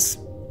 seasons.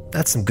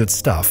 That's some good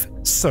stuff.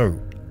 So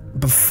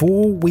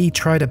before we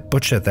try to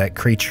butcher that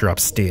creature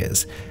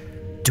upstairs,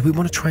 do we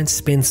want to try and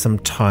spend some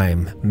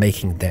time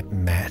making that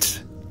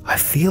mat? I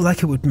feel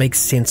like it would make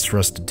sense for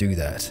us to do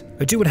that.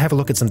 I do want to have a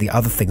look at some of the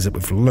other things that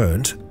we've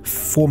learned.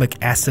 Formic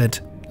acid,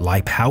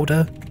 lye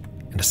powder,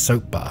 and a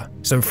soap bar.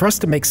 So for us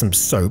to make some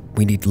soap,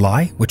 we need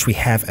lye, which we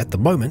have at the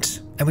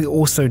moment, and we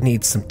also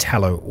need some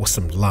tallow or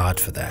some lard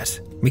for that.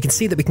 We can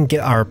see that we can get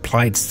our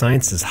applied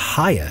sciences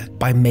higher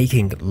by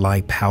making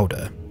lye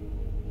powder,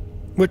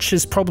 which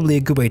is probably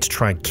a good way to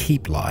try and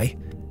keep lye.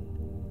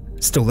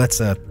 Still, that's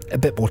a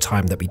bit more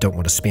time that we don't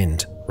want to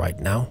spend right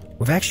now.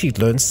 We've actually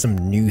learned some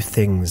new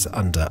things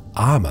under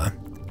armor.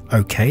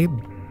 Okay,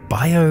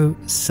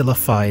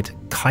 biosilified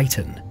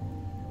chitin.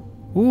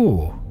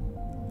 Ooh,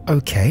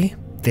 okay.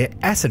 They're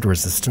acid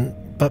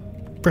resistant,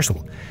 but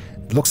brittle.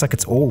 It looks like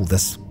it's all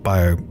this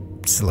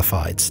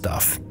biosilified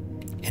stuff.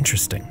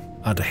 Interesting.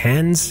 Under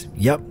hands,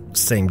 yep,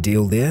 same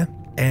deal there.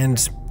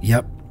 And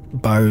yep,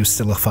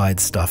 biosilified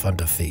stuff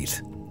under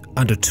feet.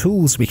 Under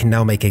tools, we can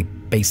now make a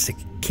basic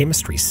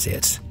chemistry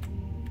set.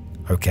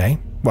 Okay,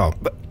 well,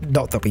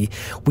 not that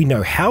we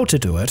know how to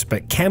do it,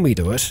 but can we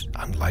do it?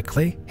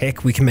 Unlikely.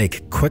 Heck, we can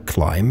make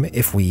quicklime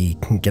if we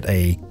can get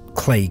a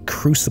clay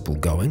crucible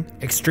going.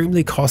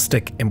 Extremely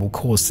caustic and will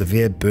cause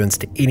severe burns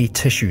to any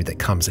tissue that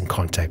comes in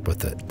contact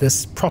with it.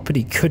 This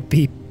property could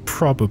be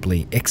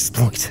probably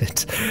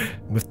exploited.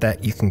 With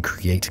that, you can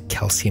create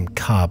calcium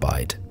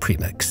carbide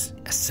premix,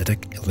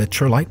 acidic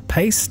electrolyte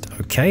paste,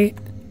 okay,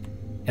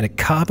 and a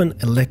carbon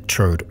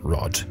electrode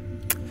rod.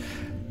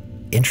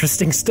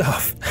 Interesting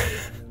stuff.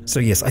 So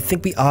yes, I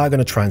think we are going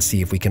to try and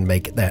see if we can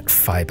make that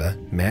fiber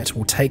mat.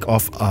 We'll take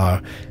off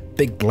our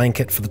big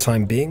blanket for the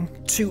time being.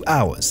 2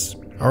 hours.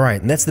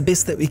 Alright, and that's the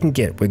best that we can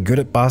get. We're good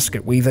at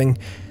basket weaving.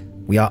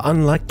 We are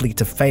unlikely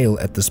to fail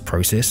at this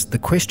process. The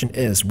question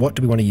is, what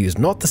do we want to use?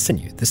 Not the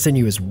sinew. The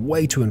sinew is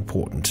way too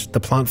important. The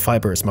plant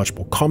fiber is much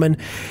more common,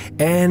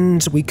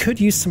 and we could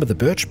use some of the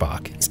birch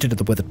bark instead of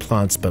the withered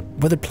plants, but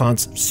withered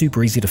plants,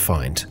 super easy to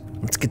find.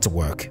 Let's get to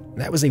work.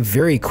 That was a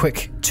very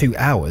quick 2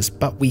 hours,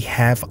 but we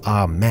have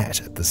our mat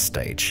at this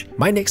stage.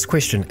 My next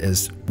question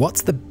is,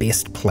 what's the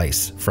best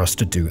place for us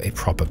to do a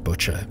proper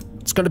butcher?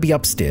 It's going to be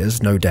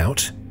upstairs, no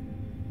doubt.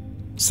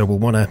 So we'll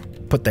want to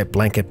put that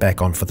blanket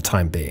back on for the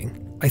time being.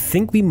 I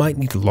think we might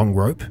need a long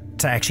rope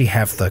to actually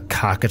have the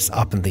carcass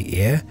up in the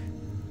air.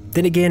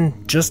 Then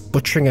again, just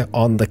butchering it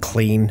on the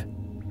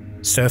clean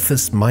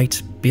surface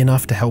might be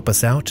enough to help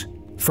us out.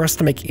 For us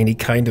to make any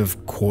kind of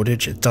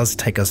cordage, it does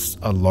take us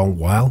a long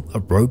while. A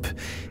rope,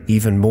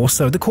 even more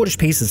so. The cordage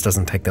pieces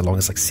doesn't take that long,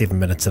 it's like 7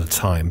 minutes at a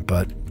time,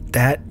 but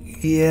that,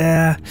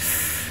 yeah,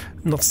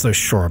 I'm not so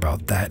sure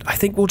about that. I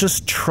think we'll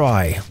just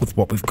try with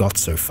what we've got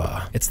so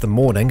far. It's the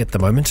morning at the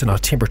moment, and our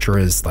temperature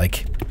is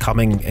like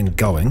coming and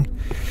going.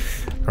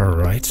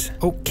 Alright.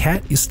 Oh,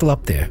 cat, you're still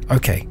up there.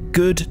 Okay,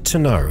 good to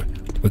know.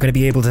 We're going to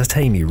be able to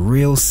tame you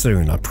real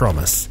soon, I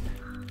promise.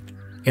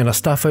 And our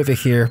stuff over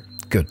here,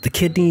 good. The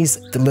kidneys,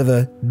 the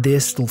liver, they're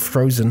still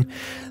frozen.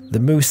 The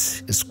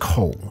moose is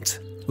cold.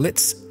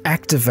 Let's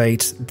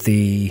activate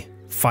the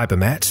fiber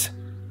mat,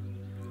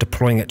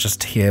 deploying it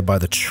just here by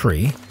the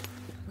tree.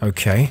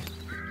 Okay,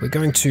 we're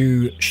going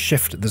to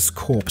shift this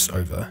corpse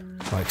over,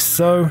 like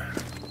so,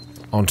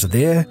 onto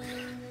there.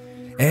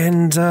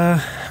 And,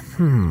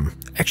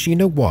 actually, you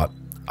know what?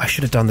 I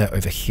should have done that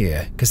over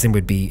here, because then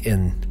we'd be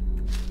in...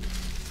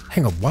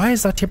 Hang on, why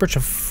is our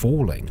temperature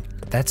falling?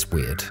 That's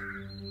weird.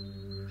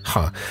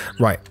 Huh,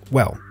 right,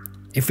 well,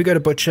 if we go to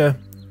butcher,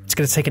 it's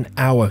going to take an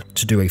hour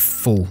to do a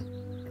full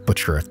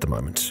butcher at the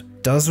moment.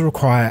 Does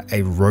require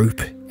a rope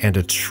and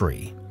a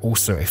tree.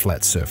 Also a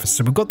flat surface.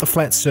 So we've got the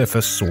flat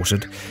surface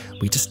sorted,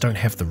 we just don't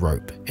have the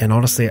rope. And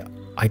honestly,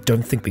 I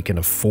don't think we can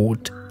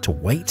afford to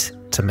wait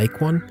to make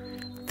one.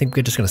 I think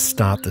we're just going to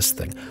start this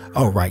thing.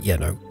 Oh right, yeah,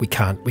 no, we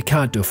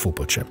can't do a full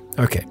butcher.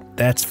 Okay,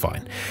 that's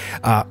fine.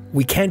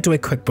 We can do a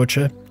quick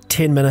butcher,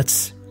 10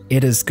 minutes.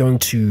 It is going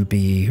to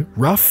be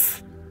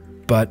rough,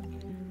 but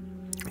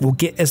we'll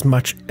get as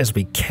much as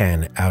we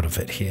can out of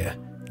it here.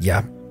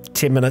 Yeah,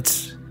 10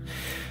 minutes.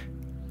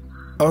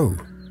 Oh.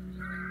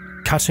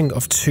 Cutting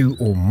of 2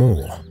 or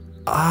more.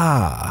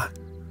 Ah,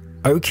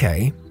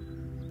 okay.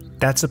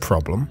 That's a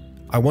problem.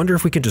 I wonder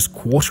if we can just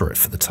quarter it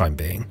for the time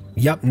being.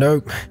 Yup,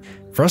 no.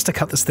 For us to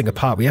cut this thing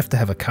apart, we have to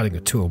have a cutting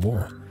of 2 or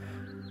more.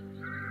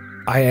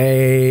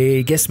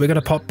 I guess we're going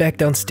to pop back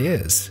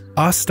downstairs.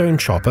 Our stone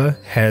chopper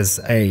has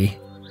a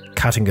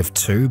cutting of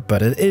 2,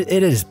 but it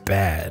is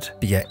bad.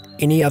 But yeah,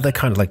 any other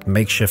kind of like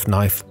makeshift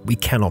knife we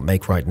cannot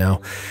make right now.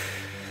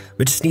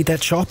 We just need that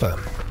chopper.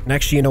 And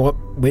actually, you know what?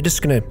 We're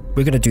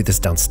gonna do this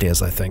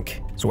downstairs, I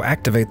think. So we'll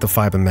activate the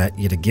fiber mat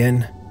yet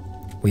again.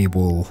 We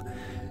will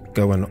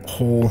go and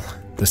haul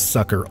the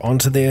sucker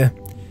onto there.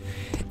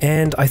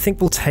 And I think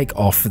we'll take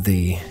off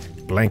the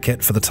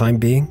blanket for the time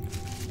being.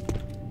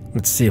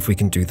 Let's see if we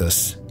can do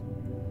this.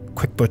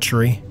 Quick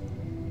butchery.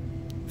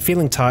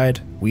 Feeling tired,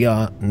 we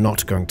are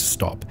not going to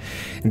stop.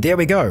 And there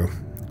we go.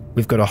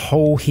 We've got a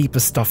whole heap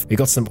of stuff. We've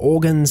got some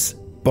organs,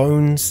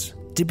 bones.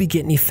 Did we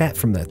get any fat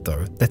from that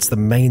though? That's the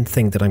main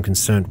thing that I'm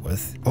concerned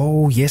with.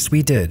 Oh yes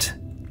we did.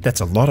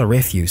 That's a lot of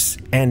refuse.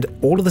 And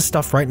all of the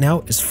stuff right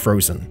now is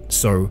frozen.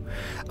 So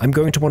I'm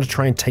going to want to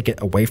try and take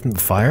it away from the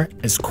fire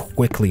as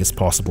quickly as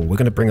possible. We're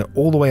going to bring it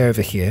all the way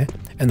over here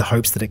in the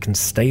hopes that it can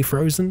stay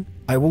frozen.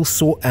 I will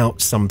sort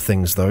out some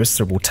things though.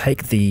 So we'll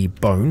take the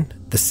bone,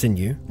 the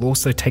sinew. We'll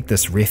also take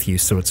this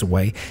refuse so it's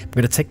away. We're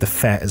going to take the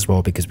fat as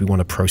well because we want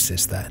to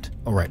process that.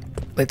 All right,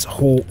 let's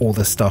haul all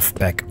this stuff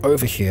back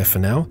over here for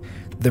now.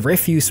 The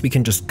refuse we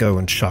can just go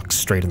and chuck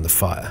straight in the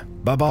fire.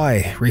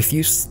 Bye-bye,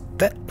 refuse.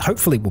 That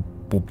hopefully will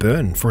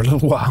burn for a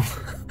little while.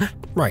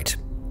 Right,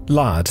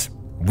 lard.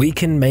 We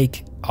can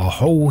make a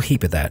whole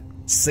heap of that.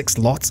 6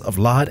 lots of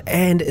lard,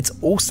 and it's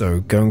also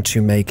going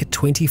to make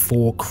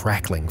 24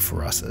 crackling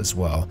for us as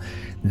well.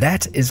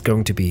 That is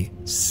going to be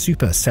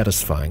super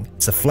satisfying.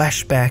 It's a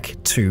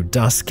flashback to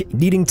dusk,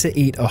 needing to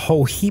eat a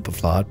whole heap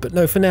of lard, but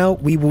no, for now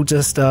we will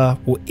just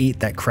we'll eat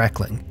that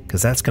crackling,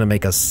 because that's going to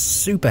make us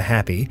super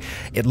happy.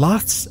 It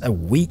lasts a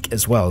week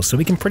as well, so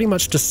we can pretty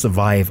much just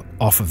survive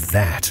off of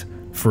that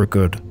for a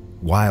good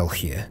while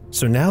here.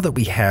 So now that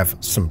we have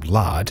some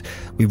lard,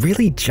 we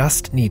really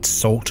just need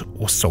salt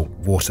or salt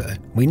water.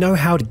 We know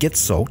how to get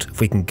salt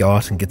if we can go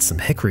out and get some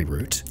hickory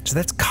root. So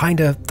that's kind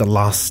of the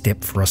last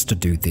step for us to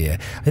do there.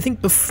 I think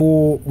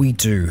before we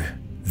do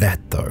that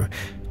though,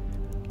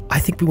 I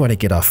think we want to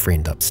get our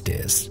friend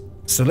upstairs.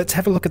 So let's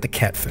have a look at the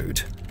cat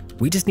food.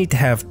 We just need to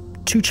have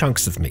 2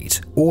 chunks of meat,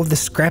 or the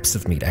scraps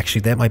of meat.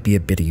 Actually, that might be a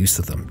better use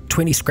of them.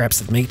 20 scraps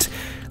of meat.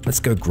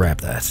 Let's go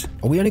grab that.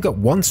 Oh, we only got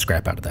 1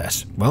 scrap out of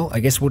that. Well, I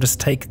guess we'll just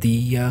take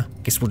the,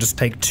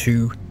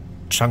 2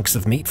 chunks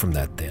of meat from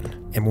that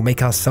then, and we'll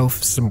make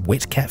ourselves some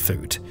wet cat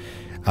food.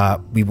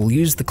 We will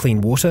use the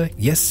clean water,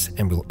 yes,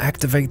 and we'll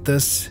activate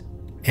this,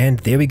 and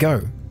there we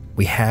go.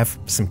 We have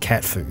some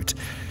cat food.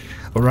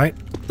 All right,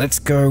 let's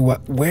go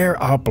wear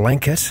our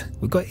blanket.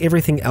 We've got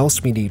everything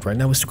else we need right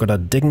now. We've still got our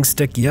digging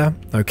stick, yeah.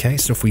 Okay,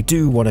 so if we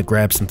do want to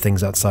grab some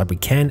things outside, we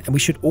can, and we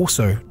should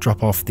also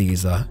drop off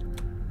these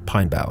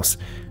pine boughs,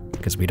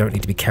 because we don't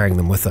need to be carrying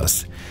them with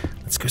us.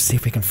 Let's go see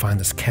if we can find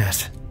this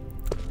cat.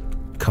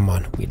 Come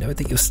on, we know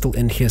that you're still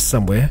in here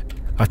somewhere.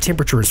 Our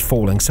temperature is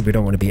falling, so we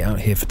don't want to be out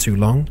here for too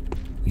long.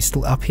 You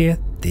still up here?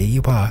 There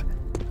you are.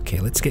 Okay,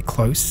 let's get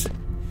close,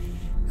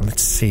 and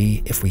let's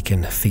see if we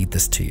can feed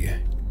this to you.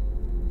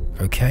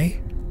 Okay,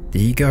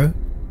 there you go.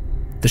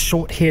 The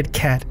short-haired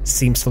cat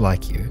seems to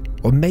like you,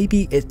 or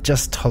maybe it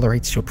just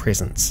tolerates your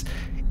presence.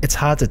 It's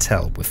hard to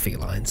tell with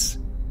felines.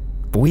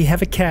 But we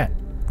have a cat.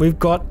 We've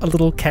got a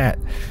little cat.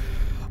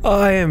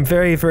 I am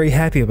very, very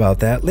happy about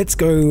that. Let's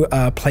go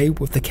play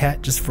with the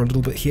cat just for a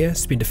little bit here.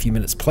 Spend a few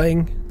minutes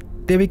playing.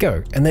 There we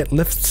go. And that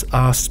lifts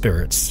our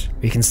spirits.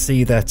 We can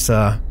see that,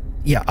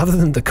 yeah, other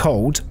than the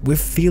cold, we're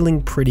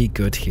feeling pretty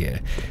good here.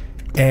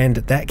 And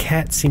that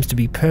cat seems to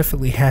be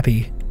perfectly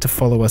happy to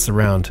follow us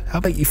around. How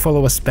about you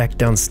follow us back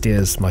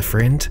downstairs, my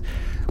friend?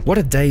 What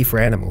a day for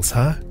animals,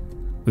 huh?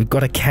 We've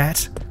got a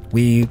cat.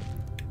 I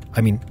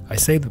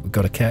say that we've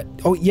got a cat.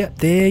 Oh, yeah,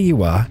 there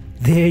you are.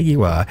 There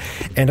you are.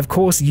 And of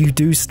course, you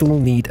do still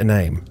need a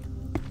name.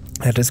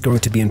 That is going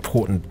to be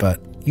important,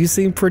 but you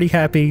seem pretty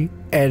happy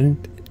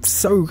and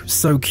so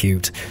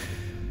cute.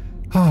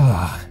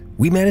 Ah,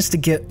 we managed to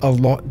get a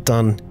lot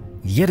done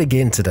yet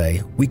again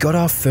today. We got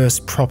our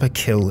first proper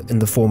kill in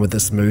the form of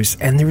this moose,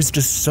 and there is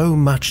just so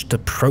much to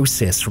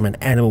process from an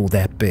animal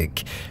that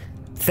big.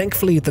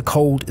 Thankfully, the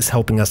cold is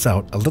helping us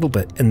out a little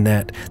bit in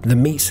that the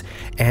meat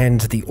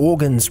and the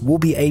organs will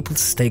be able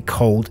to stay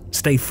cold,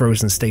 stay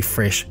frozen, stay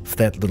fresh for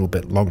that little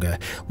bit longer.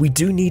 We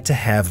do need to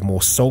have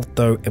more salt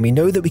though, and we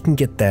know that we can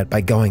get that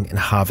by going and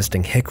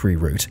harvesting hickory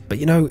root. But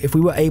you know, if we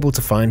were able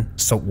to find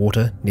salt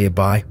water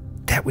nearby,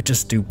 that would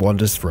just do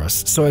wonders for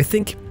us. So I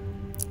think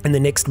in the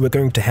next, we're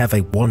going to have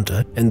a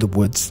wander in the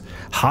woods,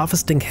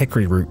 harvesting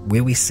hickory root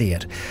where we see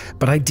it.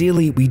 But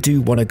ideally, we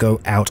do want to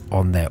go out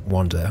on that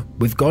wander.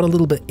 We've gone a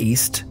little bit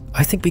east.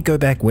 I think we go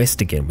back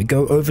west again. We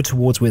go over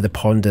towards where the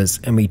pond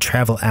is, and we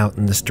travel out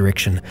in this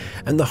direction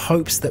in the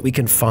hopes that we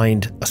can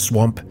find a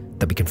swamp,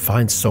 that we can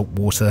find salt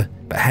water.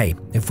 But hey,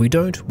 if we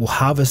don't, we'll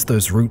harvest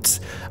those roots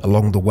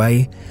along the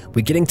way.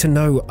 We're getting to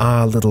know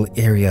our little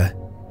area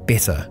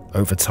better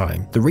over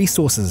time, the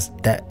resources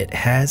that it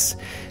has,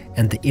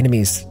 and the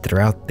enemies that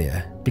are out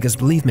there, because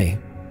believe me,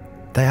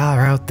 they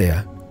are out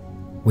there.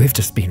 We've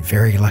just been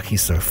very lucky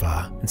so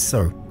far. And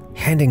so,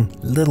 handing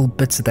little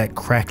bits of that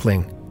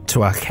crackling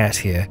to our cat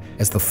here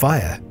as the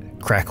fire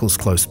crackles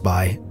close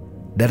by,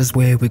 that is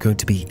where we're going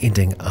to be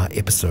ending our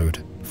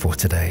episode for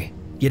today.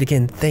 Yet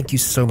again, thank you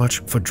so much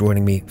for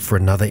joining me for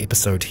another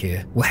episode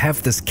here. We'll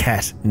have this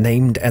cat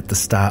named at the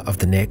start of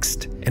the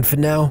next. And for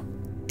now,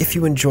 if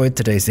you enjoyed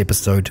today's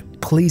episode,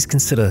 please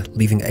consider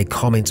leaving a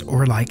comment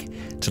or a like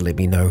to let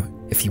me know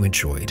if you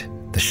enjoyed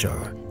the show.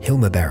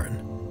 Hilma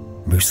Baron,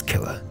 Moose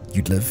Killer,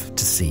 you'd live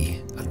to see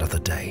another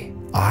day.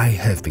 I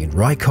have been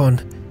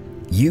Rycon,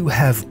 you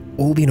have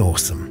all been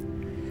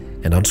awesome,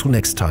 and until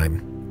next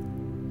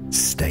time,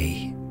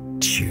 stay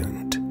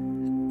tuned.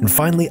 And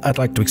finally, I'd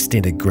like to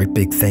extend a great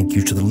big thank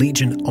you to the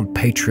Legion on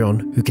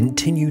Patreon who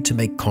continue to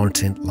make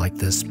content like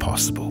this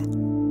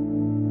possible.